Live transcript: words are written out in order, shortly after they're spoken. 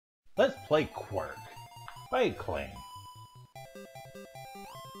Let's play Quirk. Play Cling.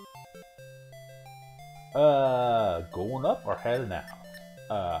 Going up or heading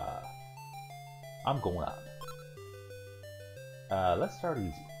out? I'm going up. Let's start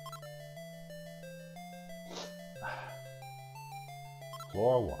easy.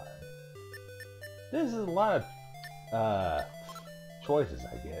 Floor 1. This is a lot of choices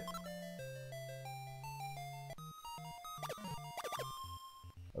I get.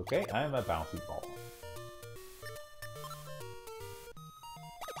 Okay, I'm a bouncy ball.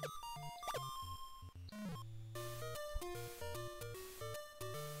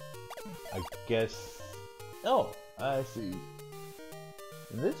 I guess... Oh, I see.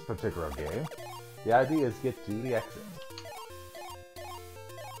 In this particular game, the idea is get to the exit.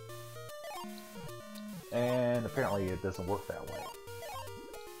 And apparently it doesn't work that way.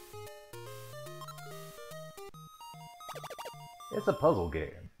 It's a puzzle game.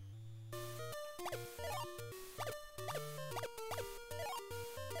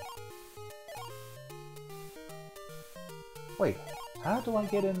 Wait, how do I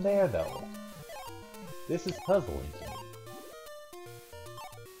get in there though? This is puzzling to me.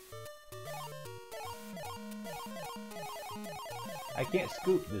 I can't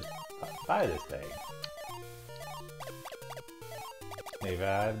scoop this by this thing. Maybe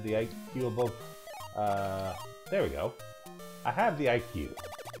I have the IQ above... there we go. I have the IQ.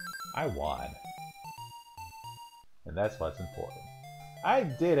 I won. And that's what's important. I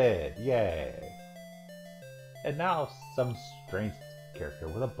did it! Yay! And now some strange character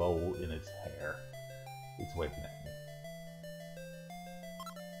with a bow in his hair is waving at me.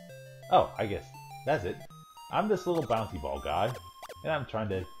 Oh, I guess that's it. I'm this little bouncy ball guy, and I'm trying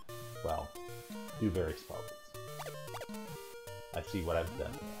to, well, do various puzzles. I see what I've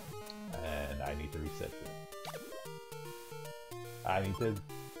done here, and I need to reset it. I need to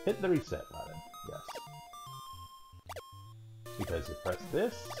hit the reset button, yes. Because you press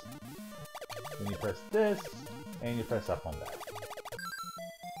this, then you press this, and you press up on that.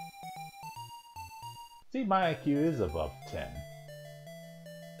 See, my IQ is above 10.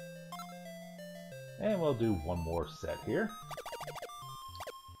 And we'll do one more set here.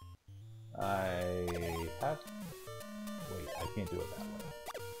 Wait, I can't do it that way.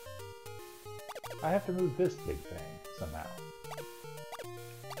 I have to move this big thing somehow.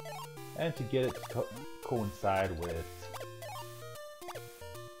 And to get it to coincide with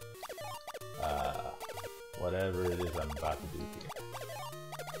whatever it is I'm about to do here.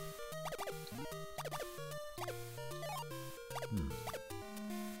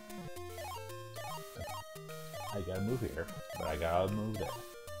 I gotta move here, but I gotta move there.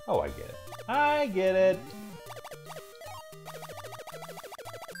 Oh, I get it. I get it!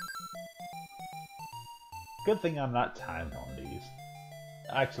 Good thing I'm not timed on these.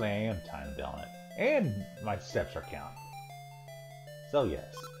 Actually, I am timed on it. And my steps are counted. So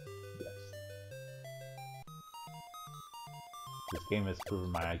yes. Yes. This game has proven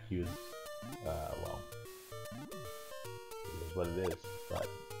my IQ is, well, it is what it is, but...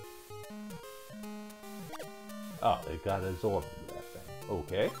 Oh, it got absorbed into that thing.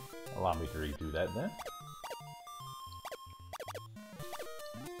 Okay. Allow me to redo that then.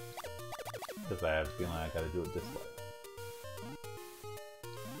 Because I have a feeling I gotta do it this way.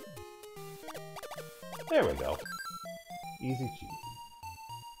 There we go. Easy cheesy.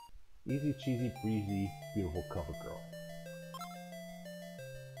 Easy cheesy breezy beautiful cover girl.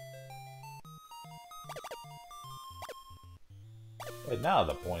 And now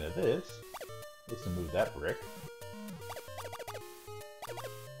the point of this is to move that brick.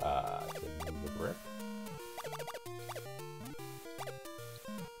 To move the brick.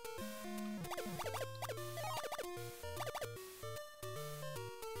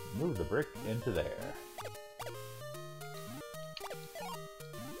 Move the brick into there.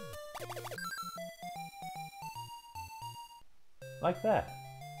 Like that.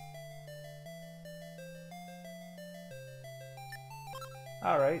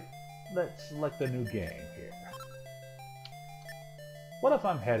 Alright, let's select a new game here. What if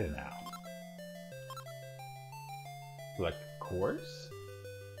I'm heading out? Select course?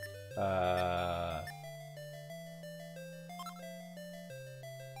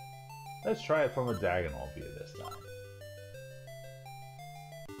 Let's try it from a diagonal view this time.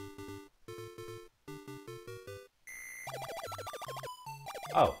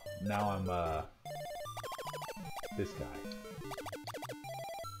 Oh, now I'm, this guy.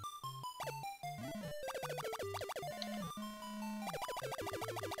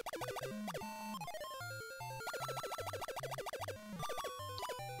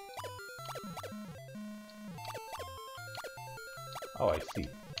 Oh, I see.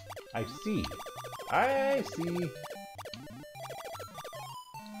 I see. I see.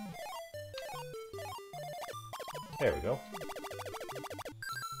 There we go.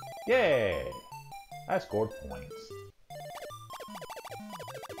 Yay! I scored points.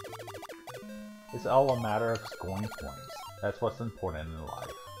 It's all a matter of scoring points. That's what's important in life.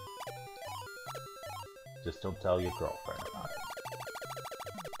 Just don't tell your girlfriend about it.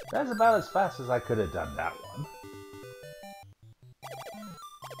 That's about as fast as I could have done that one.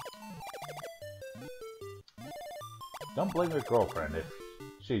 Don't blame your girlfriend if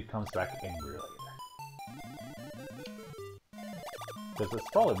she comes back angry later. Because it's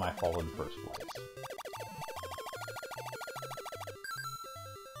probably my fault in the first place.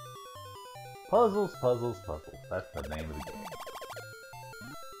 Puzzles, puzzles, puzzles. That's the name of the game.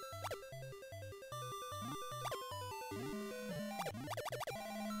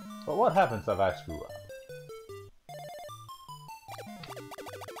 But what happens if I screw up?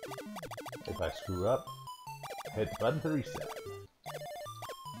 If I screw up, hit the button to reset.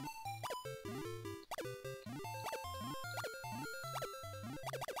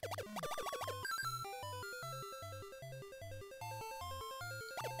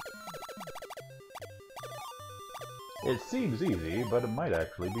 It seems easy, but it might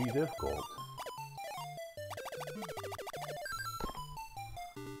actually be difficult.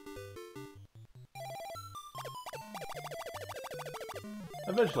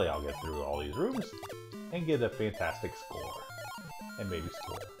 Eventually I'll get through all these rooms and get a fantastic score. And maybe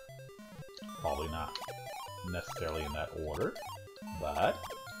score. Probably not necessarily in that order, but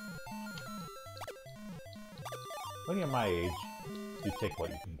when you're my age, you take what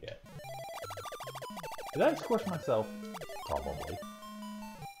you can get. Did I squish myself? Probably.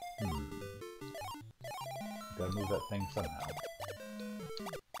 Gotta move that thing somehow.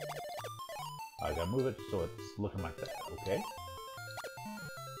 I gotta move it so it's looking like that, okay?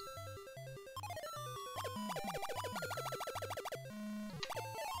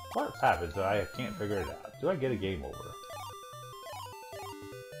 What happens if I can't figure it out? Do I get a game over?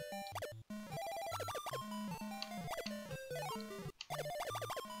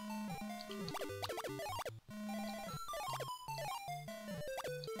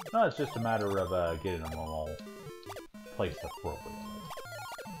 No, it's just a matter of getting them all placed appropriately.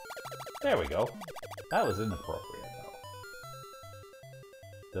 There we go. That was inappropriate,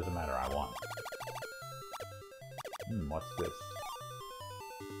 though. Doesn't matter, I won. What's this?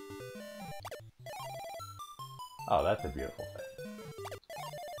 Oh, that's a beautiful thing.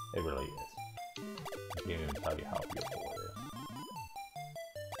 It really is. I can't even tell you how beautiful it is.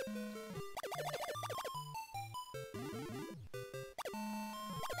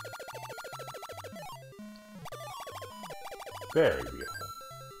 Very beautiful.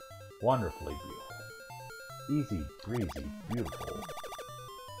 Wonderfully beautiful. Easy, breezy, beautiful.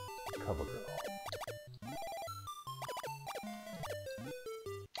 Cover girl.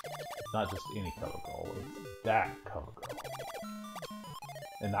 It's not just any cover girl, it's that cover girl.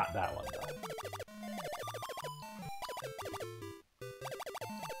 And not that one, though.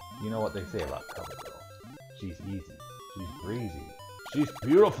 You know what they say about cover girl. She's easy. She's breezy. She's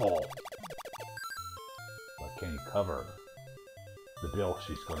beautiful! But can you cover the bill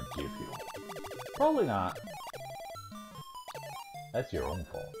she's going to give you? Probably not. That's your own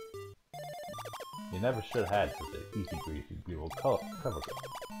fault. You never should have had such an easy, breezy, beautiful cover girl.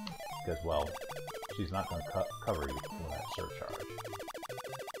 Because, well, she's not going to cover you for that surcharge.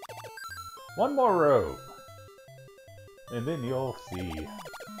 One more row! And then you'll see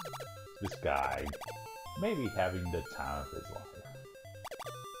this guy maybe having the time of his life.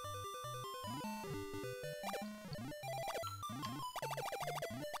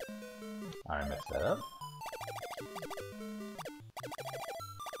 I messed that up.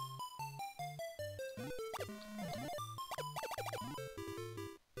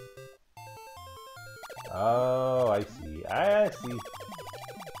 Oh, I see. I see.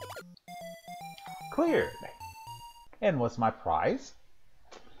 Cleared. And what's my prize?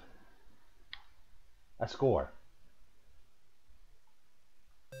 A score.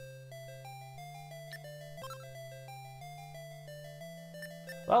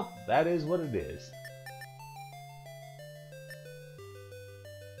 Well, that is what it is.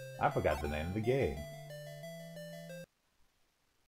 I forgot the name of the game.